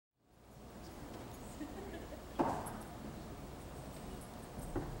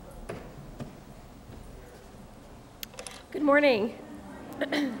Good morning.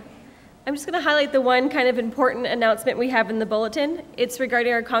 I'm just going to highlight the one kind of important announcement we have in the bulletin. It's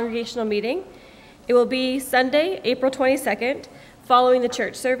regarding our congregational meeting. It will be Sunday, April 22nd, following the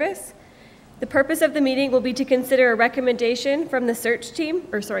church service. The purpose of the meeting will be to consider a recommendation from the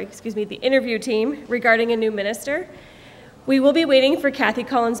the interview team regarding a new minister. We will be waiting for Kathy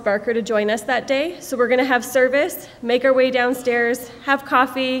Collins-Barker to join us that day, so we're going to have service, make our way downstairs, have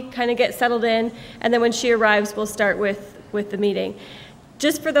coffee, kind of get settled in, and then when she arrives, we'll start with the meeting.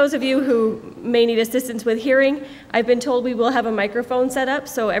 Just for those of you who may need assistance with hearing, I've been told we will have a microphone set up,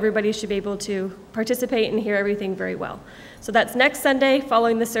 so everybody should be able to participate and hear everything very well. So that's next Sunday,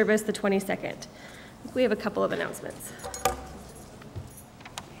 following the service, the 22nd. We have a couple of announcements.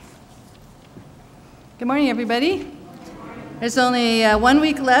 Good morning, everybody. There's only 1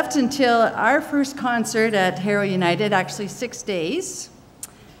 week left until our first concert at Harrow United, actually 6 days.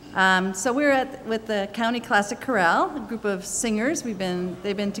 So we're with the County Classic Chorale, a group of singers. They've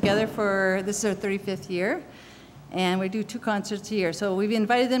been together for, this is our 35th year, and we do 2 concerts a year. So we've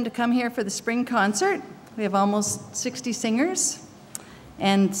invited them to come here for the spring concert. We have almost 60 singers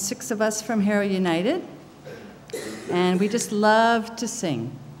and 6 of us from Harrow United. And we just love to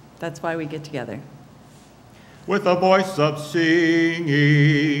sing. That's why we get together. With a voice of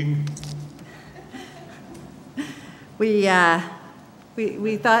singing.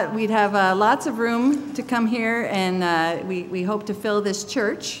 We thought we'd have lots of room to come here, and we hope to fill this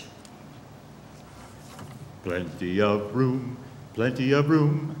church. Plenty of room, plenty of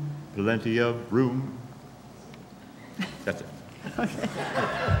room, plenty of room. That's it. Okay.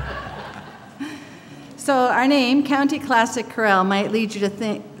 So our name, County Classic Chorale, might lead you to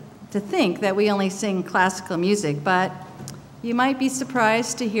think that we only sing classical music, but you might be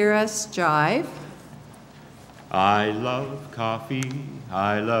surprised to hear us jive. I love coffee,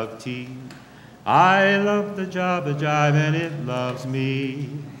 I love tea, I love the job of jive, and it loves me.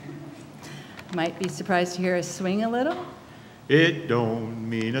 Might be surprised to hear us swing a little. It don't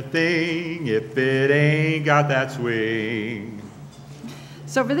mean a thing if it ain't got that swing.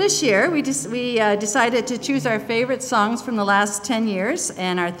 So for this year, we decided to choose our favorite songs from the last 10 years,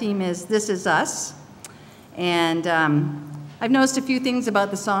 and our theme is This Is Us. And I've noticed a few things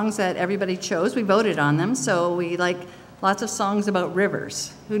about the songs that everybody chose. We voted on them, so we like lots of songs about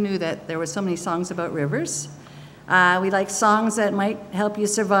rivers. Who knew that there were so many songs about rivers? We like songs that might help you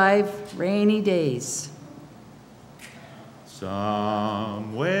survive rainy days.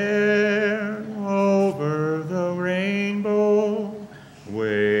 Somewhere over the rainbow,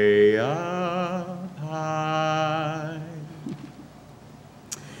 way up high.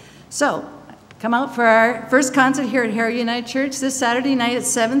 So, come out for our first concert here at Harrow United Church this Saturday night at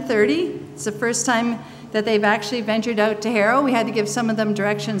 7:30. It's the first time that they've actually ventured out to Harrow. We had to give some of them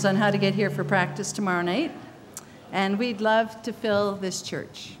directions on how to get here for practice tomorrow night. And we'd love to fill this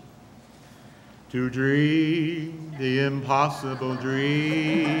church. To dream the impossible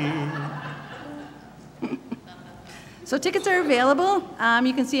dream. So tickets are available.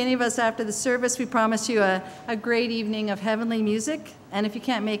 You can see any of us after the service. We promise you a great evening of heavenly music. And if you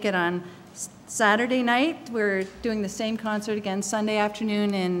can't make it on Saturday night, we're doing the same concert again Sunday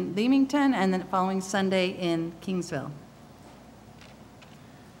afternoon in Leamington, and then the following Sunday in Kingsville.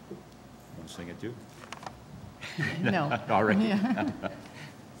 Want to sing it too? No. All right. Yeah.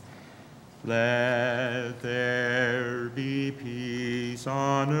 Let there be peace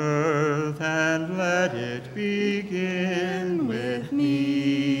on earth, and let it begin with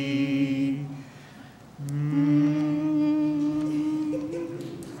me.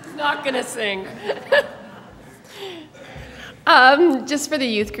 Not gonna sing. Just for the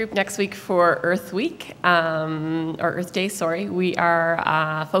youth group next week for Earth Week, or Earth Day, sorry, we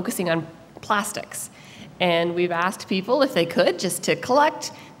are focusing on plastics. And we've asked people if they could just to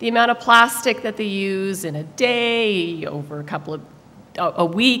collect the amount of plastic that they use in a day, over a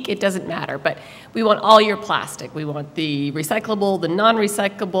week, it doesn't matter. But we want all your plastic. We want the recyclable, the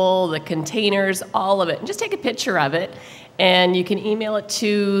non-recyclable, the containers, all of it. And just take a picture of it. And you can email it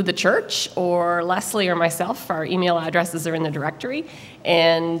to the church or Leslie or myself. Our email addresses are in the directory.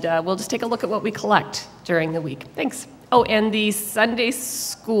 And we'll just take a look at what we collect during the week. Thanks. Oh, and the Sunday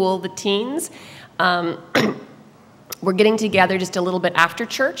school, the teens, we're getting together just a little bit after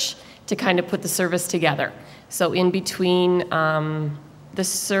church to kind of put the service together. So in between the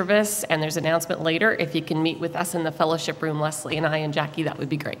service, and there's an announcement later, if you can meet with us in the fellowship room, Leslie and I and Jackie, that would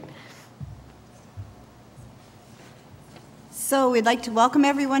be great. So we'd like to welcome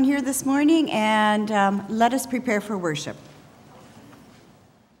everyone here this morning, and let us prepare for worship.